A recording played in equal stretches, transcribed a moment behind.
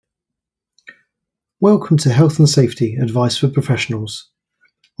Welcome to Health and Safety Advice for Professionals.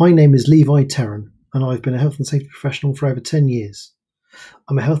 My name is Levi Terran, and I've been a health and safety professional for over 10 years.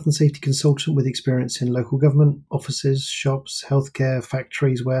 I'm a health and safety consultant with experience in local government, offices, shops, healthcare,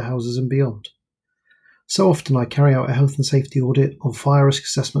 factories, warehouses, and beyond. So often I carry out a health and safety audit or fire risk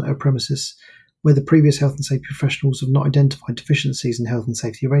assessment at a premises where the previous health and safety professionals have not identified deficiencies in health and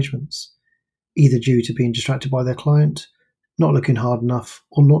safety arrangements, either due to being distracted by their client, not looking hard enough,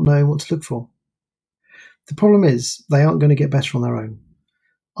 or not knowing what to look for. The problem is, they aren't going to get better on their own.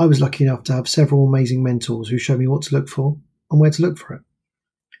 I was lucky enough to have several amazing mentors who showed me what to look for and where to look for it.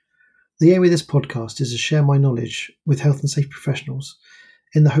 The aim of this podcast is to share my knowledge with health and safety professionals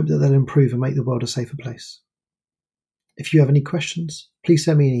in the hope that they'll improve and make the world a safer place. If you have any questions, please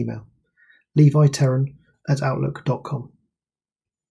send me an email, leviterran@outlook.com.